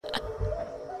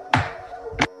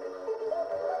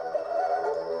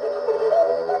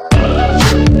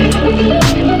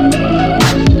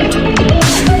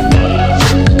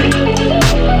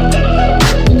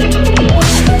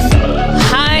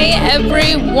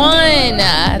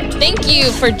everyone. Thank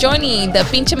you for joining the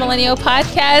Pinche Millennial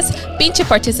Podcast, Pinche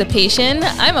Participation.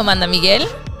 I'm Amanda Miguel.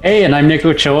 Hey, and I'm Nick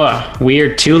Ochoa. We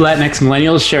are two Latinx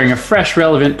millennials sharing a fresh,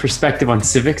 relevant perspective on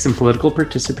civics and political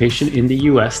participation in the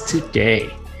U.S.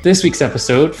 today. This week's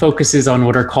episode focuses on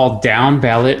what are called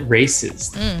down-ballot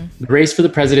races. The race for the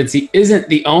presidency isn't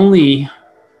the only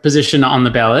position on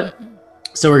the ballot.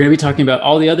 So we're going to be talking about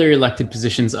all the other elected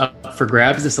positions up for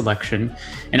grabs this election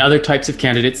and other types of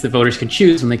candidates that voters can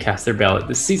choose when they cast their ballot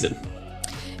this season.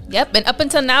 Yep, and up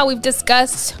until now, we've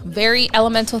discussed very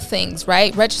elemental things,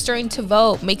 right? Registering to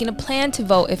vote, making a plan to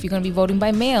vote if you're going to be voting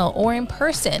by mail or in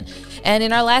person. And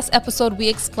in our last episode, we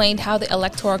explained how the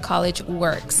Electoral College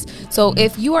works. So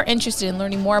if you are interested in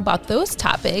learning more about those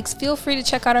topics, feel free to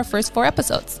check out our first 4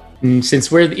 episodes. And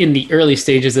since we're in the early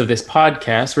stages of this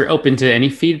podcast, we're open to any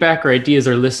feedback or ideas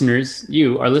our listeners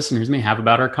may have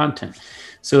about our content.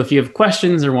 So if you have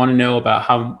questions or want to know about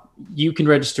how you can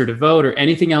register to vote or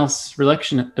anything else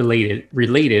election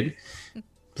related,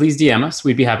 please DM us.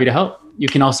 We'd be happy to help. You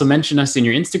can also mention us in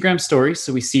your Instagram stories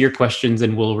so we see your questions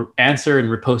and we'll answer and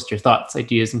repost your thoughts,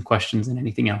 ideas, and questions and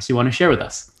anything else you want to share with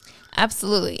us.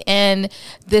 Absolutely. And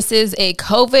this is a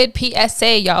COVID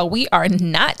PSA, y'all. We are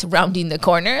not rounding the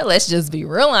corner. Let's just be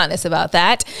real honest about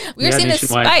that. We're seeing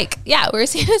nationwide. We're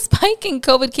seeing a spike in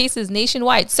COVID cases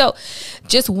nationwide. So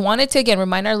just wanted to, again,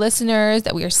 remind our listeners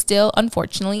that we are still,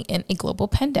 unfortunately, in a global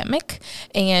pandemic.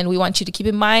 And we want you to keep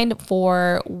in mind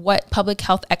for what public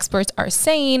health experts are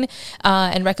saying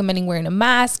and recommending wearing a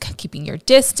mask, keeping your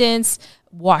distance,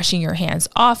 washing your hands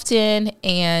often,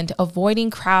 and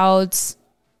avoiding crowds,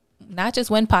 not just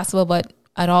when possible, but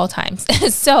at all times.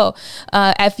 So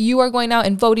if you are going out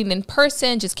and voting in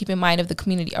person, just keep in mind of the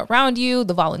community around you,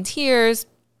 the volunteers,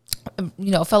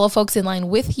 fellow folks in line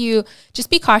with you. Just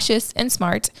be cautious and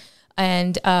smart.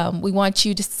 And we want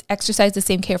you to exercise the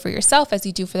same care for yourself as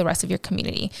you do for the rest of your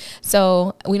community.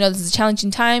 So we know this is a challenging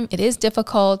time. It is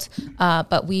difficult,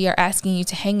 but we are asking you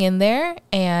to hang in there,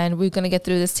 and we're going to get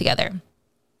through this together.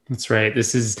 That's right.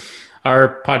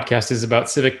 Our podcast is about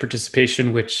civic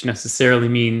participation, which necessarily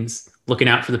means looking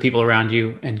out for the people around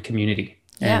you and community.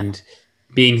 Yeah. And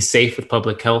being safe with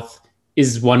public health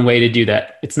is one way to do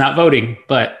that. It's not voting,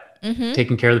 but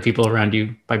taking care of the people around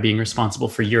you by being responsible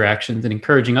for your actions and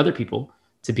encouraging other people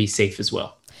to be safe as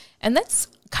well. And that's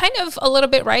kind of a little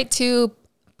bit right to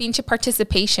pinche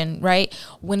participation, right?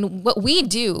 When what we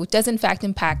do does in fact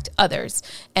impact others,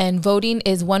 and voting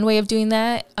is one way of doing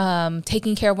that.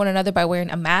 Taking care of one another by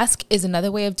wearing a mask is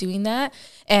another way of doing that.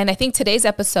 And I think today's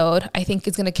episode,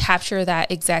 is going to capture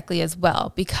that exactly as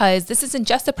well, because this isn't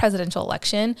just a presidential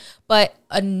election, but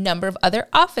a number of other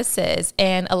offices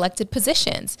and elected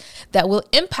positions that will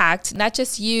impact not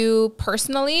just you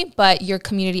personally, but your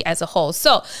community as a whole.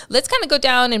 So let's kind of go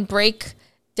down and break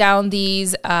down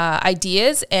these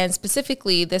ideas, and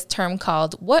specifically this term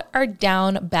called, what are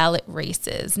down ballot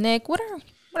races? Nick, what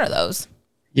are those?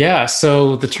 Yeah,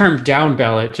 so the term down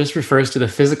ballot just refers to the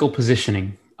physical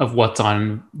positioning of what's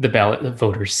on the ballot that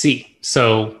voters see.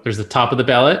 So there's the top of the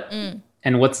ballot,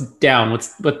 and what's down,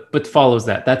 what follows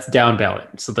that? That's down ballot.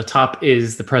 So the top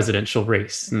is the presidential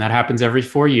race, and that happens every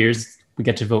 4 years. We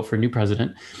get to vote for a new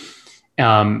president.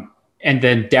 And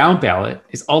then down ballot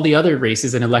is all the other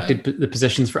races and the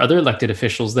positions for other elected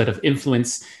officials that have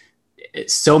influenced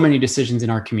so many decisions in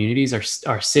our communities,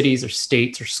 our cities, our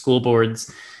states, our school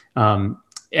boards,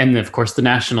 and of course the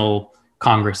National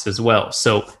Congress as well.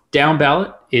 So down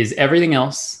ballot is everything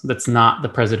else that's not the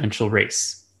presidential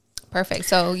race. Perfect.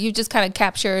 So you just kind of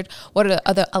captured what are the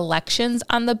other elections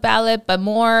on the ballot, but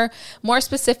more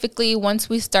specifically, once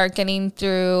we start getting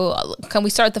through, can we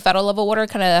start at the federal level? What are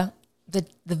kind of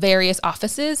the various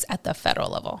offices at the federal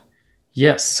level?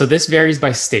 Yes. So this varies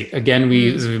by state. Again,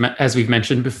 as we've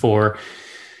mentioned before,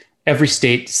 every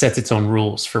state sets its own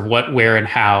rules for what, where, and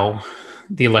how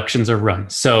the elections are run.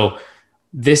 So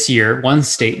this year, one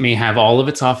state may have all of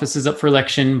its offices up for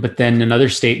election, but then another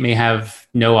state may have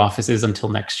no offices until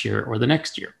next year or the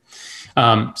next year.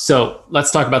 So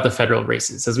let's talk about the federal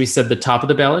races. As we said, the top of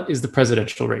the ballot is the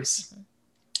presidential race.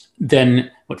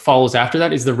 Then what follows after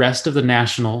that is the rest of the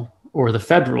national or the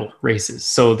federal races.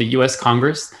 So the U.S.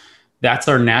 Congress, that's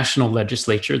our national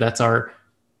legislature. That's our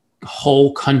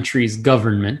whole country's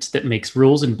government that makes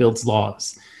rules and builds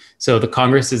laws. So the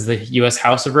Congress is the U.S.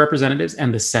 House of Representatives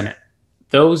and the Senate.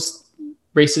 Those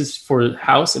races for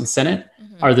House and Senate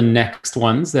are the next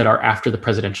ones that are after the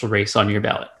presidential race on your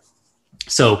ballot.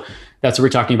 So that's what we're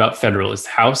talking about federal, is the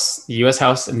House, the U.S.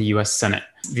 House, and the U.S. Senate.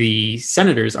 The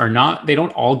senators they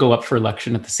don't all go up for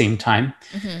election at the same time.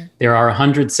 There are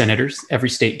 100 senators.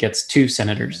 Every state gets 2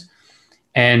 senators.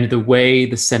 And the way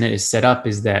the Senate is set up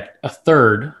is that a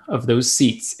third of those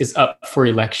seats is up for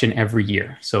election every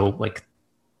year. So like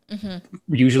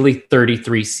usually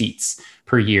 33 seats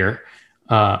per year,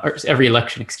 or every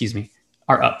election, excuse me,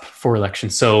 are up for election.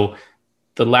 So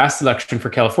the last election for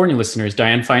California listeners,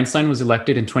 Dianne Feinstein was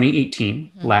elected in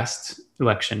 2018, last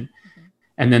election.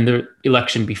 And then the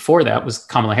election before that was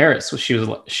Kamala Harris. So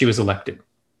she was elected.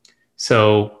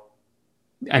 So,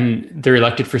 and they're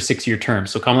elected for 6-year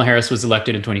terms. So Kamala Harris was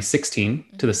elected in 2016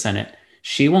 to the Senate.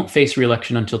 She won't face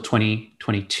re-election until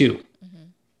 2022.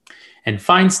 And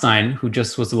Feinstein, who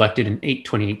just was elected in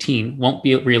 2018, won't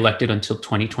be re-elected until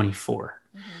 2024.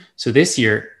 So this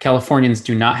year, Californians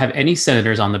do not have any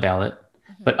senators on the ballot,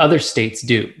 but other states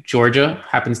do. Georgia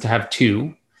happens to have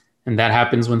 2, and that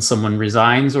happens when someone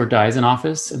resigns or dies in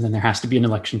office, and then there has to be an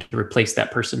election to replace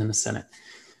that person in the Senate.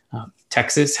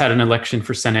 Texas had an election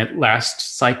for Senate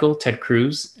last cycle, Ted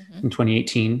Cruz, in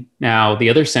 2018. Now, the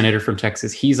other senator from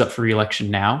Texas, he's up for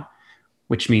re-election now,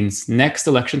 which means next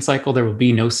election cycle, there will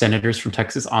be no senators from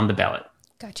Texas on the ballot.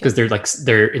 Gotcha. Because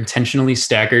they're intentionally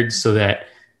staggered so that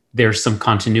there's some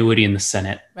continuity in the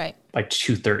Senate by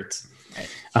 2/3.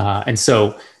 Right. And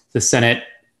so the Senate,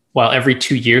 while every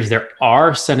 2 years there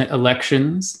are Senate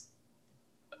elections,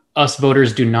 us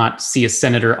voters do not see a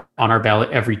senator on our ballot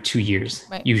every 2 years,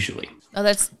 usually. Oh,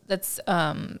 that's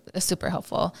super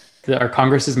helpful. Our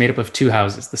Congress is made up of 2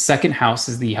 houses. The second house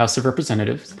is the House of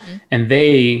Representatives, and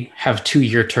they have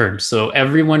 2-year terms. So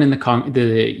everyone in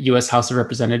the U.S. House of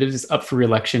Representatives is up for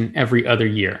re-election every other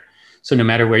year. So no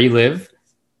matter where you live,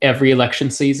 every election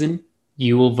season,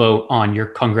 you will vote on your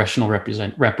congressional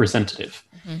representative.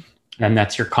 And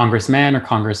that's your congressman or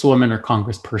congresswoman or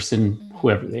congressperson,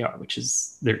 whoever they are, which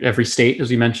is every state, as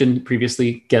we mentioned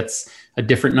previously, gets a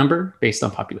different number based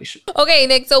on population. Okay,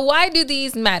 Nick, so why do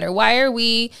these matter? Why are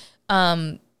we,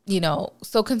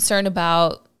 so concerned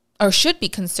about, or should be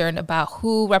concerned about,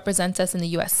 who represents us in the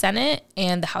U.S. Senate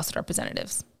and the House of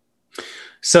Representatives?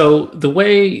 So the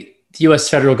way the U.S.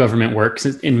 federal government works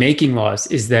in making laws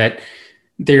is that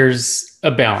there's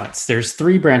a balance. There's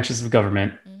 3 branches of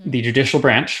government. The judicial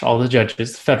branch, all the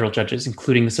judges, federal judges,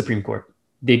 including the Supreme Court.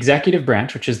 The executive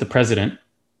branch, which is the president,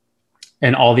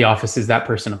 and all the offices that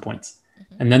person appoints.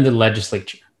 And then the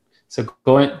legislature. So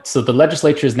the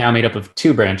legislature is now made up of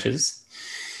 2 branches.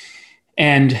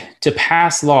 And to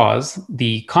pass laws,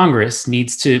 the Congress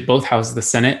needs to, both houses, the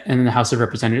Senate and the House of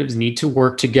Representatives, need to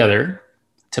work together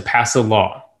to pass a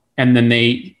law. And then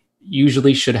they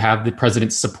usually should have the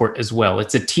president's support as well.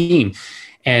 It's a team.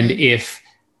 And if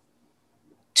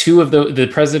the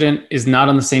president is not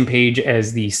on the same page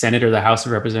as the Senate or the House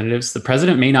of Representatives, the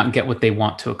president may not get what they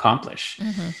want to accomplish.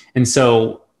 And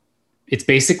so it's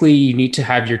basically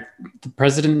the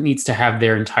president needs to have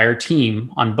their entire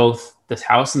team on both the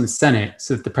House and the Senate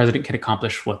so that the president can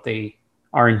accomplish what they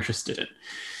are interested in.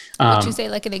 Would you say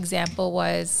like an example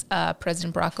was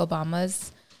President Barack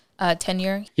Obama's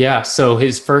tenure? Yeah. So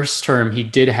his first term, the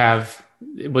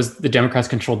Democrats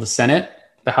controlled the Senate,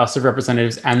 the House of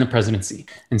Representatives, and the presidency.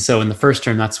 And so in the first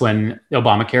term, that's when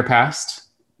Obamacare passed.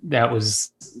 That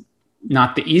was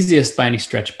not the easiest by any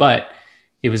stretch, but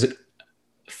it was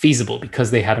feasible because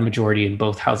they had a majority in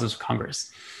both houses of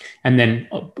Congress. And then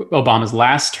Obama's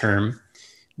last term,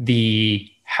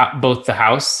 both the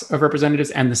House of Representatives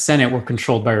and the Senate were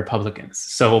controlled by Republicans.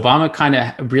 So Obama kind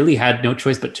of really had no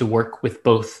choice but to work with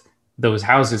both those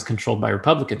houses controlled by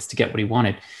Republicans to get what he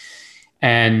wanted.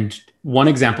 And one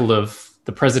example of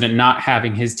the president not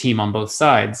having his team on both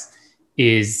sides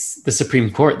is the Supreme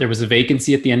Court. There was a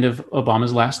vacancy at the end of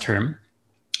Obama's last term.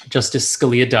 Justice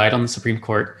Scalia died on the Supreme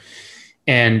Court,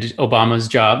 and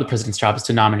the president's job, is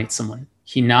to nominate someone.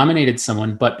 He nominated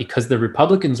someone, but because the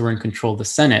Republicans were in control of the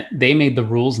Senate, they made the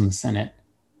rules in the Senate,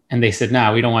 and they said,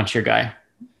 "No, we don't want your guy.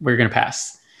 We're going to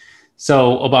pass."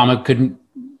 So Obama couldn't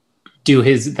do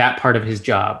that part of his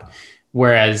job.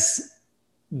 Whereas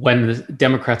when the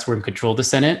Democrats were in control of the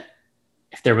Senate,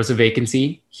 if there was a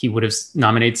vacancy, he would have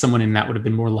nominated someone, and that would have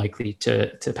been more likely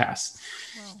to pass.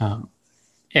 Wow.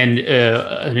 And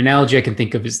an analogy I can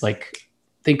think of is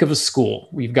think of a school.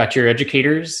 We've got your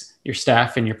educators, your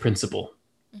staff, and your principal.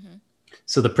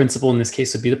 So the principal in this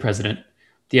case would be the president.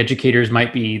 The educators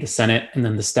might be the Senate, and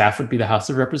then the staff would be the House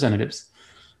of Representatives.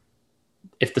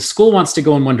 If the school wants to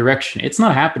go in one direction, it's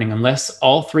not happening unless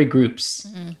all 3 groups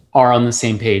are on the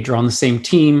same page or on the same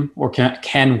team or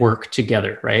can work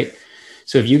together, right?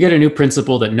 So if you get a new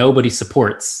principal that nobody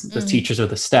supports, the teachers or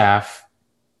the staff,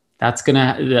 that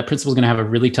principal's gonna have a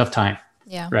really tough time,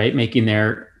 right? Making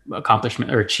their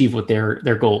accomplishment or achieve what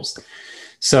their goals.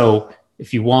 So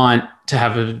if you want to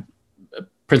have a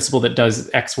principal that does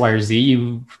X, Y, or Z,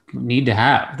 you need to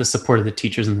have the support of the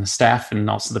teachers and the staff and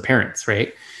also the parents,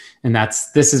 right? And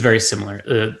this is very similar.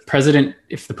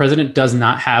 If the president does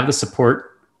not have the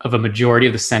support of a majority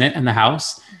of the Senate and the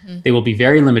House, they will be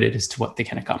very limited as to what they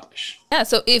can accomplish. Yeah,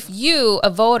 so if you, a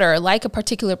voter, like a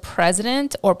particular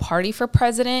president or party for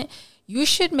president, you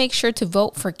should make sure to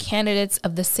vote for candidates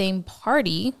of the same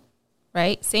party,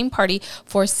 right? Same party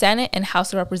for Senate and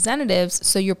House of Representatives.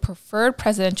 So your preferred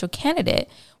presidential candidate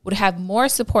would have more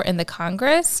support in the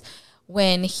Congress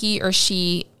when he or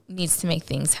she needs to make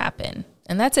things happen.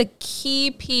 And that's a key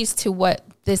piece to what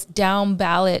this down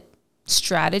ballot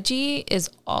strategy is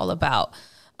all about.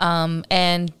 We're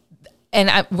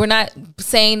not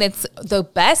saying it's the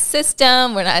best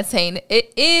system. We're not saying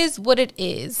it is what it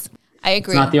is. I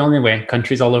agree. It's not the only way.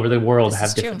 Countries all over the world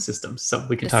have different systems. So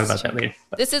we can talk about that later.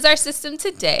 But this is our system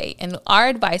today. And our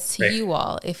advice to you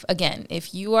all,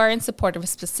 if you are in support of a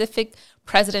specific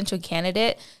presidential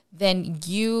candidate, then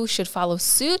you should follow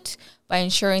suit by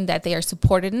ensuring that they are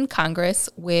supported in Congress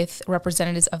with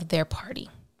representatives of their party.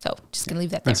 So just going to leave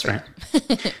that there. That's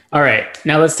right. All right.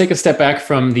 Now let's take a step back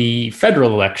from the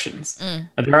federal elections.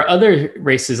 There are other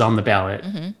races on the ballot.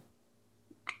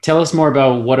 Tell us more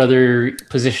about what other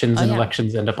positions and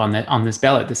elections end up on this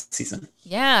ballot this season.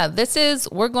 Yeah,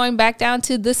 we're going back down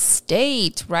to the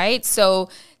state, right? So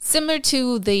similar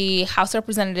to the House of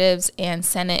Representatives and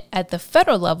Senate at the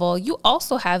federal level, you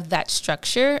also have that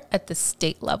structure at the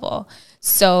state level.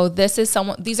 So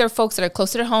these are folks that are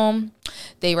closer to home.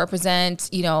 They represent,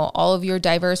 all of your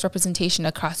diverse representation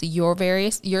across your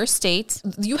states.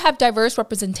 You have diverse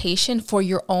representation for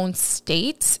your own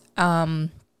state,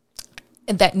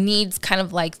 that needs kind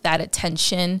of like that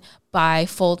attention by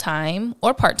full-time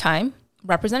or part-time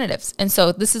representatives. And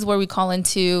so this is where we call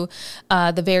into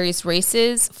the various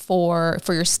races for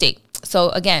your state. So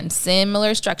again,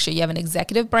 similar structure. You have an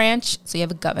executive branch, so you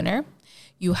have a governor.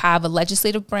 You have a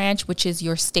legislative branch, which is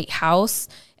your state house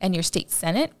and your state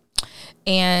senate.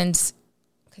 And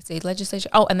state legislature.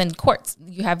 Oh, and then courts.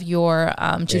 You have your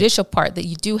judicial part that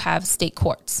you do have state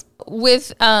courts.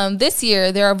 With this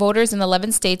year, there are voters in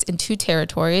 11 states and 2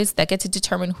 territories that get to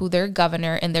determine who their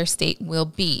governor in their state will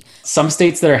be. Some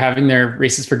states that are having their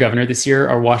races for governor this year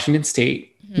are Washington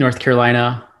State, North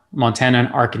Carolina, Montana, and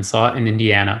Arkansas, and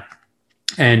Indiana.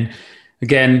 And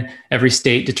again, every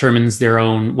state determines their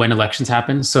own when elections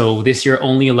happen. So this year,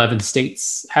 only 11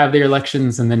 states have their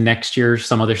elections, and then next year,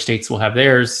 some other states will have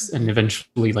theirs, and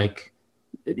eventually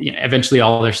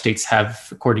all their states have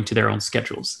according to their own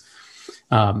schedules.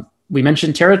 We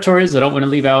mentioned territories. I don't want to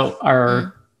leave out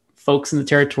our folks in the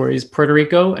territories. Puerto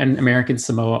Rico and American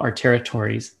Samoa are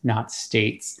territories, not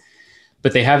states,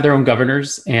 but they have their own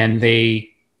governors, and they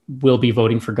will be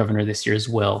voting for governor this year as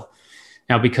well.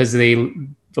 Now, because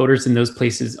voters in those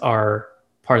places are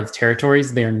part of the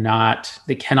territories,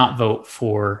 they cannot vote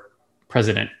for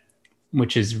president,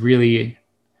 which is really a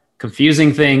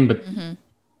confusing thing, but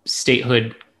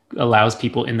statehood allows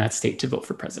people in that state to vote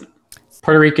for president.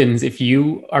 Puerto Ricans, if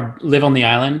you live on the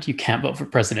island, you can't vote for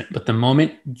president. But the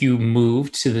moment you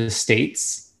move to the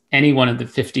states, any one of the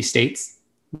 50 states,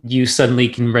 you suddenly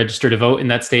can register to vote in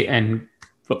that state and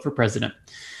vote for president.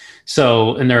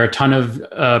 So, and there are a ton of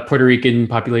Puerto Rican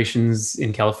populations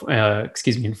in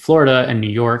in Florida and New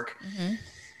York.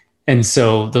 And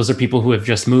so those are people who have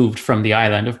just moved from the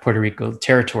island of Puerto Rico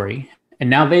territory, and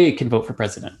now they can vote for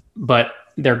president. But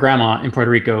their grandma in Puerto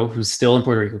Rico, who's still in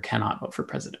Puerto Rico, cannot vote for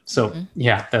president. So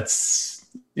yeah, that's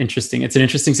interesting. It's an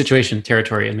interesting situation,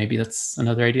 territory, and maybe that's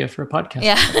another idea for a podcast.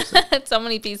 Yeah, so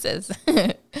many pieces.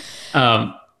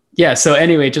 So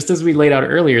anyway, just as we laid out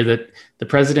earlier, that the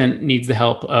president needs the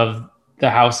help of the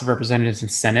House of Representatives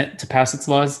and Senate to pass its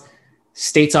laws,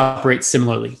 states operate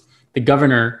similarly. The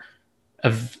governor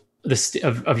of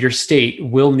your state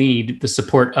will need the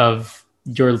support of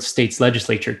your state's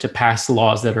legislature to pass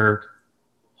laws that are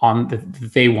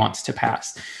that they want to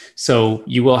pass. So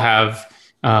you will have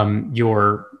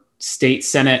your state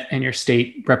Senate and your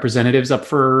state representatives up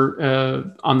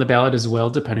for on the ballot as well,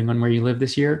 depending on where you live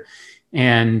this year.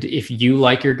 And if you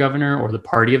like your governor or the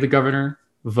party of the governor,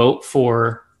 vote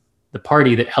for the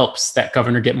party that helps that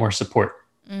governor get more support.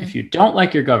 If you don't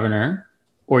like your governor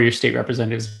or your state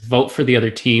representatives, vote for the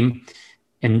other team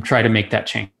and try to make that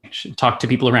change. Talk to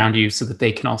people around you so that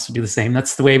they can also do the same.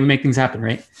 That's the way we make things happen,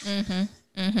 right?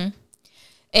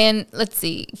 And let's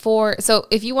see, so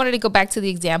if you wanted to go back to the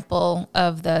example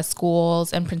of the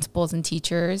schools and principals and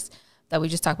teachers that we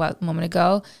just talked about a moment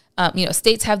ago,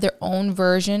 states have their own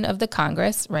version of the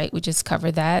Congress, right? We just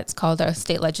covered that. It's called our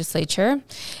state legislature.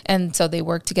 And so they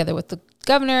work together with the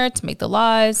governor to make the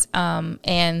laws,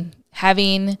 and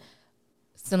having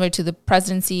similar to the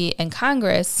presidency and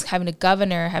Congress, having a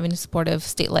governor, having a supportive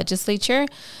state legislature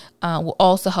will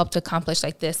also help to accomplish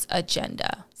like this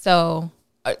agenda. So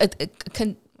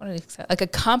like a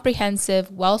comprehensive,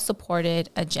 well-supported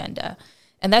agenda.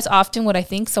 And that's often what I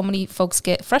think so many folks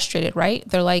get frustrated, right?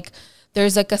 They're like,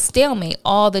 there's like a stalemate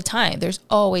all the time. There's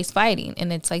always fighting.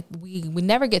 And it's like, we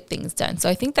never get things done. So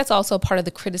I think that's also part of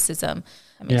the criticism.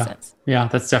 That makes sense. Yeah,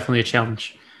 that's definitely a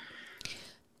challenge.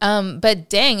 But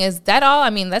dang, is that all? I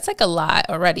mean, that's like a lot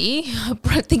already.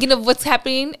 Thinking of what's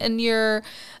happening in your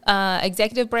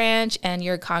executive branch and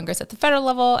your Congress at the federal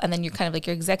level, and then you're kind of like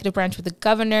your executive branch with the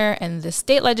governor and the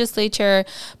state legislature.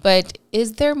 But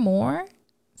is there more?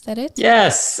 Is that it?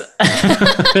 Yes,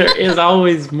 there is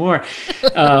always more.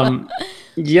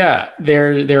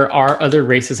 There are other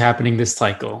races happening this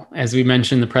cycle. As we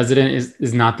mentioned, the president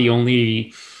is not the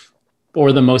only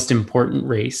or the most important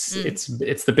race. It's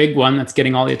the big one that's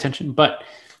getting all the attention. But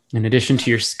in addition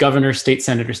to your governor, state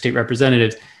senator, state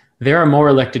representatives, there are more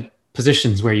elected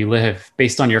positions where you live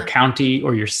based on your county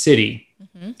or your city.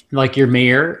 Like your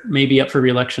mayor may be up for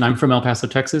re-election. I'm from El Paso,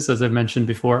 Texas, as I've mentioned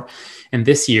before. And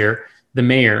this year, the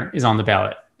mayor is on the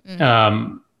ballot.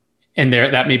 And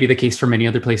that may be the case for many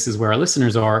other places where our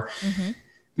listeners are,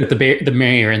 that the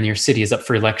mayor in your city is up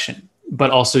for election. But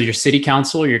also your city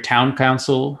council, your town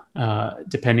council,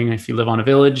 depending if you live on a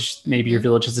village, maybe your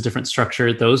village has a different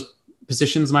structure. Those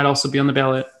positions might also be on the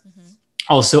ballot.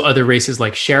 Also other races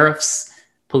like sheriffs,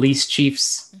 police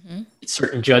chiefs,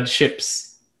 certain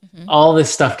judgeships. All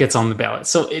this stuff gets on the ballot.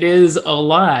 So it is a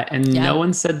lot. And no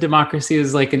one said democracy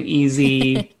is like an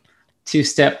easy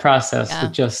two-step process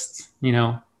with just,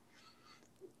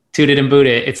 toot it and boot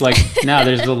it. It's like, no,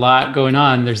 there's a lot going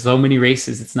on. There's so many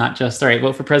races. It's not just, all right,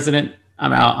 vote for president.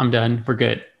 I'm out. I'm done. We're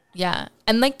good. Yeah.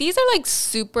 And like, these are like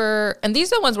super, and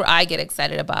these are the ones where I get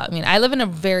excited about. I mean, I live in a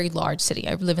very large city.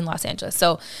 I live in Los Angeles.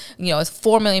 So, it's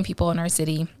 4 million people in our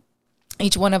city.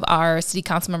 Each one of our city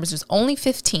council members is only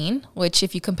 15, which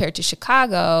if you compare it to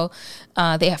Chicago,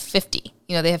 they have 50.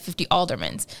 They have 50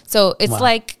 aldermen. So it's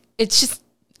like, it's just,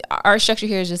 our structure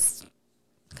here is just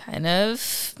kind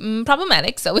of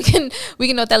problematic. So we can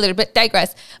note that later, but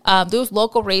digress. Those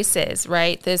local races,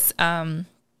 right? This,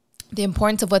 the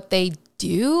importance of what they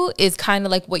do is kind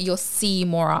of like what you'll see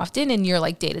more often in your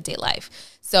like day-to-day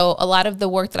life. So a lot of the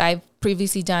work that I've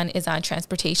previously done is on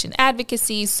transportation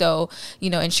advocacy. So,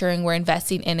 ensuring we're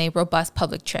investing in a robust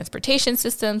public transportation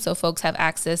system so folks have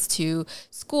access to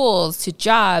schools, to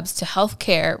jobs, to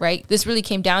healthcare, right? This really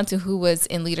came down to who was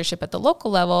in leadership at the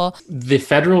local level. The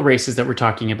federal races that we're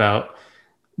talking about,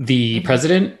 the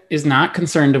president is not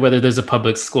concerned whether there's a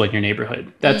public school in your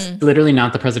neighborhood. That's literally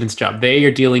not the president's job. They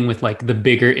are dealing with like the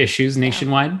bigger issues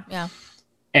nationwide. Yeah.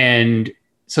 And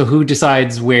so who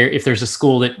decides where, if there's a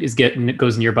school that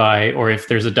goes nearby, or if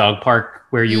there's a dog park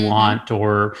where you want,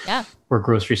 or where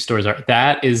grocery stores are?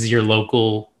 That is your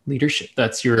local leadership.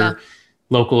 That's your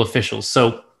local officials.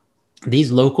 So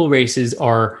these local races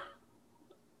are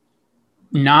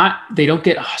they're not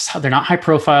high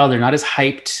profile. They're not as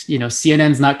hyped.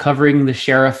 CNN's not covering the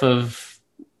sheriff of,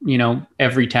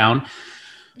 every town,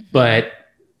 but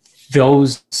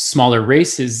those smaller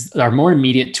races are more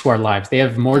immediate to our lives. They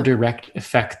have more direct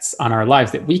effects on our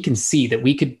lives that we can see,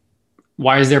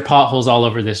 why is there potholes all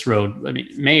over this road? I mean,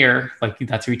 mayor, like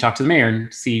that's where you talk to the mayor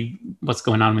and see what's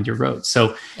going on with your road.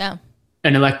 So an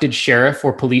elected sheriff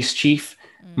or police chief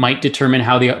might determine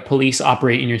how the police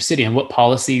operate in your city and what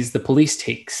policies the police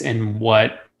takes and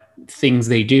what things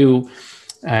they do.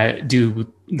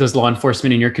 Does law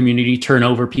enforcement in your community turn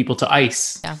over people to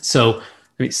ICE? So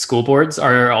school boards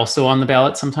are also on the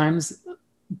ballot sometimes.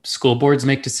 School boards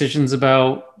make decisions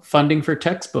about funding for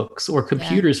textbooks or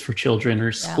computers for children,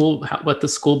 or what the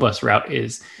school bus route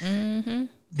is.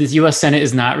 The U.S. Senate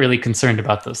is not really concerned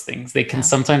about those things. They can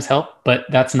sometimes help, but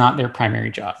that's not their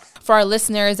primary job. For our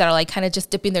listeners that are like kind of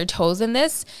just dipping their toes in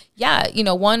this, we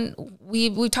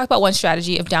talked about one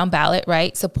strategy of down ballot,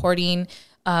 right? Supporting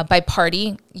by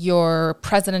party your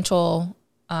presidential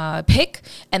pick,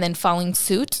 and then following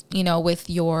suit, with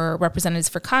your representatives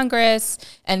for Congress,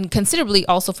 and considerably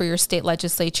also for your state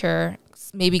legislature,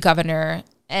 maybe governor,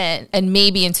 and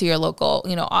maybe into your local,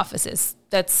 offices.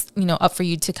 That's, up for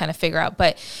you to kind of figure out.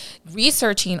 But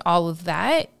researching all of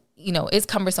that, is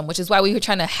cumbersome, which is why we were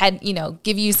trying to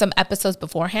give you some episodes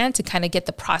beforehand to kind of get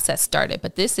the process started.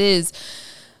 But this is,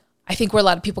 I think, where a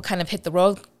lot of people kind of hit the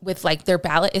road with, like, their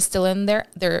ballot is still in their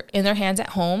hands at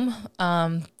home.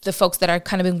 The folks that are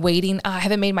kind of been waiting, I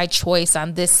haven't made my choice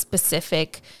on this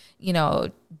specific,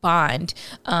 bond.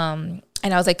 And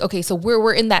I was like, okay, so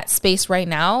we're in that space right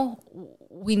now.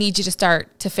 We need you to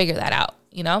start to figure that out,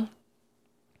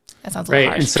 That sounds a right.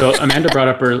 little harsh. And so Amanda brought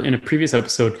up in a previous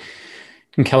episode,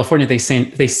 in California, they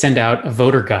send out a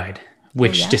voter guide,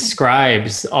 which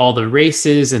describes all the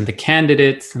races and the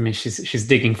candidates. I mean, she's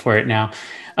digging for it now.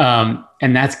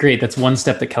 And that's great. That's one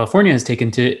step that California has taken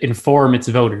to inform its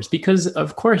voters, because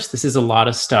of course, this is a lot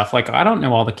of stuff. Like, I don't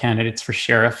know all the candidates for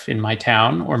sheriff in my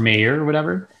town or mayor or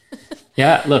whatever.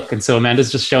 Yeah, look. And so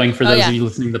Amanda's just showing, for those of you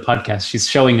listening to the podcast, she's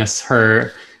showing us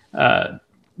her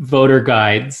voter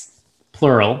guides,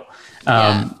 plural,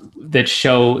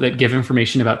 that give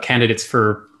information about candidates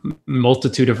for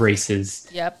multitude of races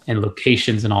and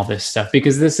locations and all this stuff,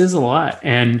 because this is a lot.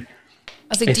 And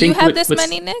I was like, do you have this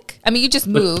many, Nick? I mean, you just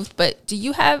moved, but do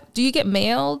you get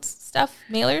mailed stuff,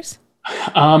 mailers?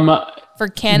 For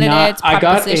candidates, I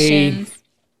got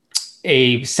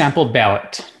a sample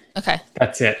ballot. Okay.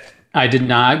 That's it. I did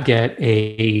not get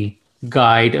a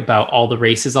guide about all the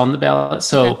races on the ballot.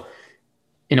 So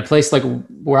in a place like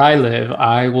where I live,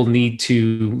 I will need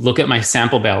to look at my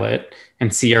sample ballot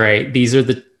and see, all right, these are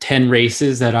the 10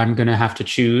 races that I'm going to have to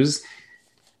choose.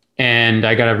 And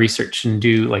I got to research and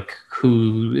do like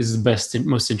who is the best and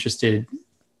most interested,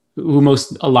 who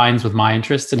most aligns with my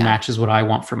interests and matches what I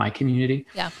want for my community.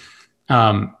 Yeah.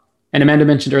 And Amanda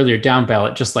mentioned earlier, down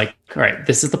ballot, just like, all right,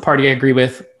 this is the party I agree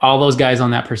with. All those guys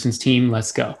on that person's team,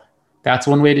 let's go. That's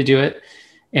one way to do it.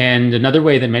 And another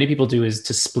way that many people do is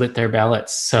to split their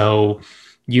ballots. So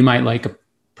you might like a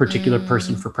particular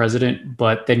person for president,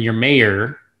 but then your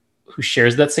mayor, who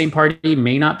shares that same party,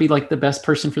 may not be like the best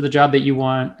person for the job that you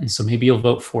want. And so maybe you'll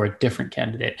vote for a different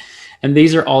candidate. And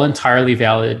these are all entirely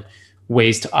valid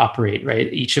ways to operate,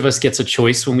 right? Each of us gets a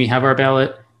choice when we have our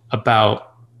ballot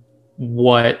about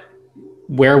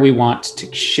where we want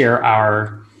to share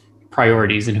our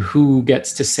priorities and who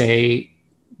gets to say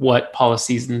what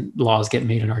policies and laws get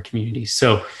made in our community.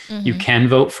 So you can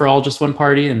vote for all just one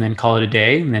party and then call it a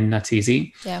day, and then that's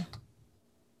easy. Yeah.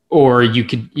 Or you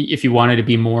could, if you wanted to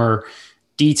be more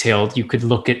detailed, you could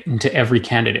look into every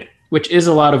candidate, which is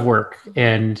a lot of work.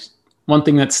 And one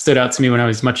thing that stood out to me when I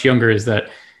was much younger is that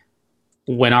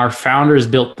when our founders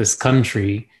built this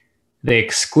country, they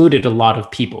excluded a lot of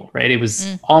people, right? It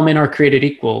was all men are created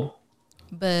equal,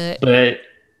 but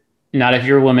not if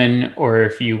you're a woman, or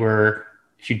if you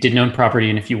didn't own property,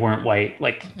 and if you weren't white,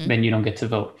 then you don't get to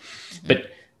vote.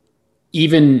 But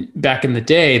even back in the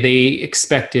day, they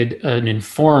expected an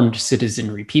informed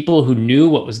citizenry, people who knew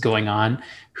what was going on,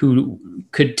 who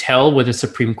could tell what a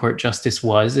Supreme Court justice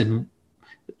was. And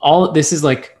all this is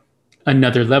like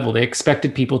another level. They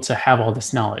expected people to have all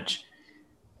this knowledge.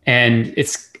 And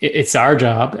it's our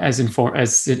job as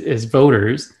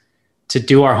voters to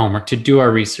do our homework, to do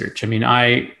our research. I mean,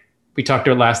 we talked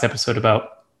in our last episode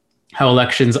about how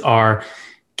elections are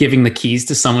giving the keys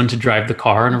to someone to drive the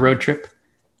car on a road trip.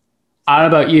 I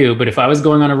don't know about you, but if I was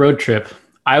going on a road trip,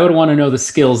 I would want to know the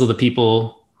skills of the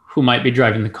people who might be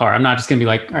driving the car. I'm not just going to be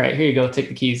like, all right, here you go, take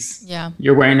the keys. Yeah.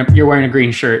 You're wearing a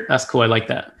green shirt. That's cool. I like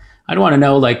that. I'd want to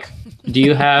know, like, do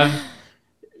you have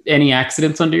any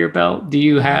accidents under your belt? Do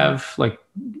you have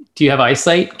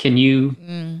eyesight? Can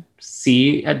you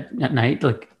see at night?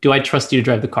 Like, do I trust you to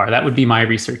drive the car? That would be my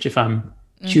research if I'm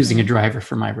choosing a driver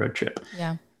for my road trip.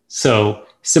 Yeah. So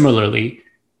similarly,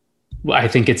 I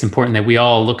think it's important that we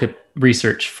all look at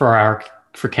research for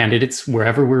candidates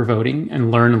wherever we're voting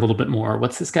and learn a little bit more.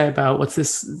 What's this guy about? What's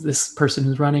this person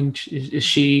who's running? Does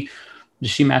she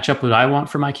match up with what I want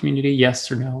for my community?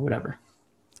 Yes or no, whatever.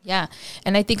 Yeah.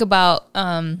 And I think about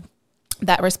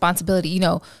that responsibility, you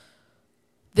know,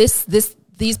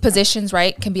 these positions,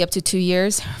 right, can be up to 2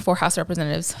 years for House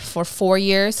Representatives, for 4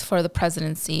 years for the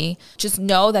presidency. Just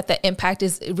know that the impact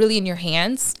is really in your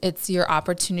hands. It's your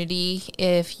opportunity,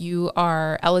 if you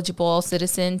are eligible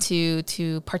citizen,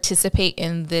 to participate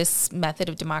in this method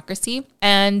of democracy.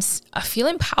 And feel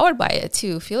empowered by it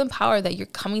too. Feel empowered that you're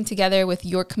coming together with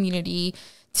your community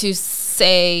to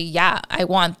say, yeah, I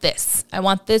want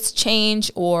this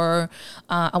change, or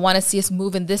I want to see us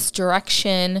move in this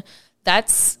direction.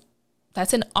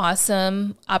 That's an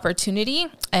awesome opportunity.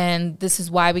 And this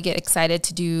is why we get excited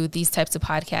to do these types of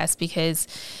podcasts, because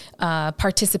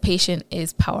participation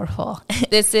is powerful.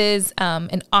 This is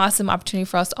an awesome opportunity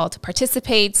for us all to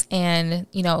participate. And,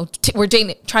 you know, we're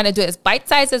trying to do it as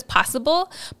bite-sized as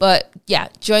possible. But yeah,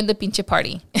 join the pinche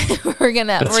party. We're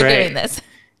doing this.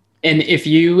 And if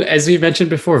you, as we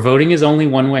mentioned before, voting is only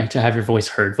one way to have your voice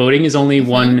heard. Voting is only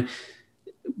one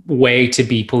way to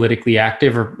be politically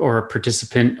active or a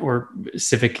participant or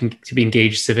to be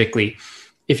engaged civically.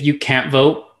 If you can't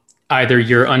vote, either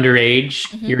you're underage,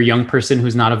 you're a young person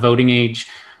who's not of voting age,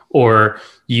 or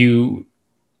you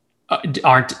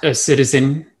aren't a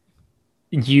citizen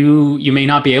you may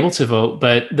not be able to vote,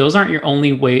 but those aren't your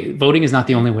only way. Voting is not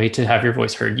the only way to have your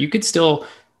voice heard. You could still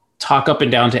talk up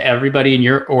and down to everybody in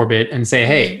your orbit and say,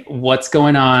 hey, what's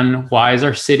going on? Why is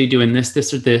our city doing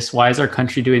this, or this? Why is our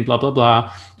country doing blah, blah,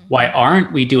 blah? Why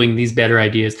aren't we doing these better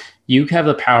ideas? You have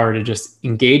the power to just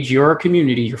engage your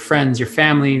community, your friends, your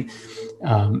family,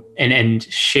 and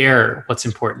share what's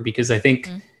important. Because I think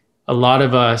a lot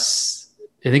of us,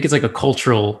 I think it's like a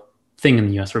cultural thing in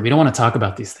the US where we don't want to talk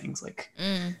about these things. Like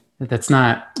it's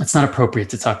not appropriate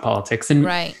to talk politics. And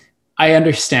I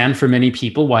understand for many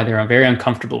people why they're very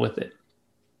uncomfortable with it.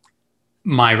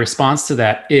 My response to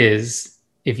that is,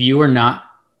 if you do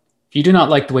not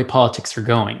like the way politics are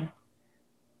going,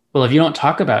 well, if you don't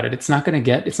talk about it, it's not going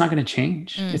to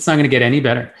change. It's not going to get any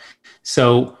better.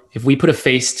 So if we put a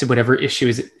face to whatever issue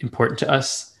is important to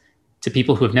us, to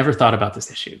people who have never thought about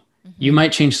this issue, you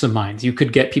might change some minds. You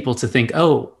could get people to think,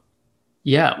 oh,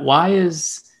 yeah, why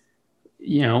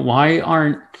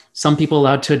aren't some people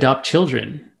allowed to adopt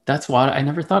children? That's why I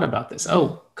never thought about this.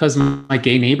 Oh, because my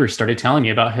gay neighbor started telling me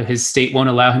about how his state won't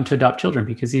allow him to adopt children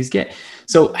because he's gay.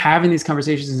 So having these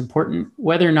conversations is important.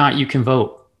 Whether or not you can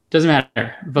vote doesn't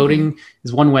matter. Voting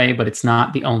is one way, but it's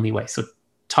not the only way. So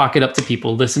talk it up to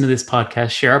people, listen to this podcast,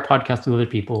 share our podcast with other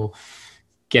people,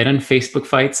 get in Facebook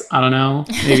fights. I don't know,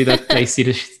 maybe that's dicey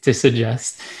to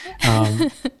suggest,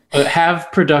 but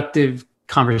have productive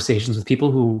conversations with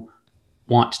people who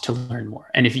want to learn more.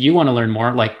 And if you want to learn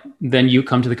more, like, then you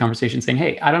come to the conversation saying,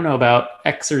 hey, I don't know about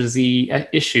X or Z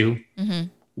issue.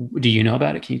 Do you know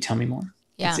about it? Can you tell me more?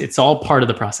 Yeah. It's all part of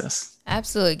the process.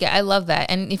 Absolutely. Yeah, I love that.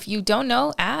 And if you don't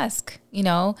know, ask. We've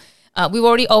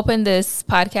already opened this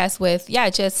podcast with,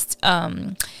 just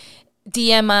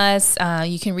DM us.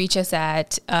 You can reach us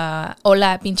at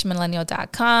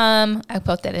hola@pinchemillennial.com. I can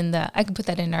put that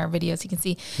in our videos. You can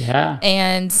see. Yeah.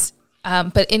 And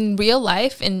but in real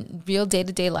life, in real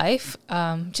day-to-day life,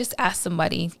 just ask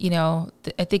somebody. I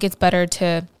think it's better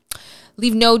to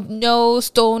leave no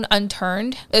stone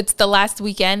unturned. It's the last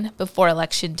weekend before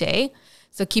Election Day.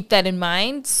 So keep that in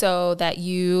mind so that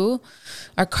you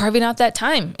are carving out that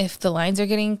time if the lines are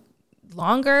getting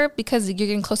longer because you're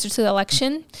getting closer to the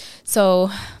election. So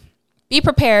be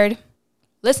prepared.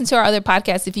 Listen to our other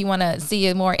podcasts if you want to see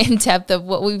a more in-depth of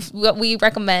what we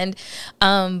recommend.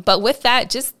 But with that,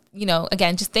 just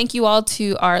thank you all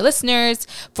to our listeners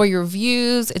for your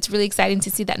views. It's really exciting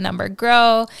to see that number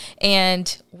grow.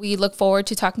 And we look forward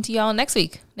to talking to you all next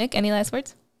week. Nick, any last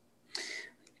words?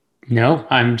 No,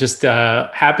 I'm just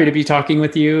happy to be talking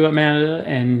with you, Amanda,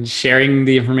 and sharing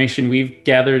the information we've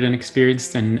gathered and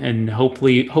experienced. And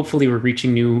hopefully we're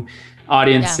reaching new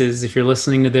audiences. Yeah. If you're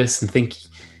listening to this and think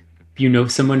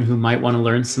someone who might want to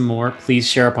learn some more, please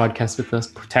share our podcast with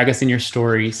us. Tag us in your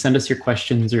story. Send us your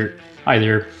questions, or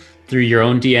either through your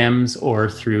own DMs or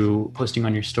through posting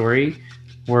on your story.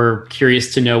 We're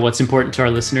curious to know what's important to our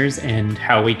listeners and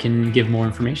how we can give more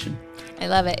information. I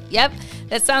love it. Yep.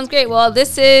 That sounds great. Well,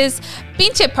 this is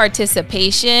Pinche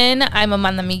Participation. I'm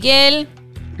Amanda Miguel.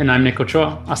 And I'm Nick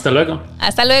Ochoa. Hasta luego.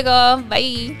 Hasta luego.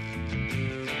 Bye.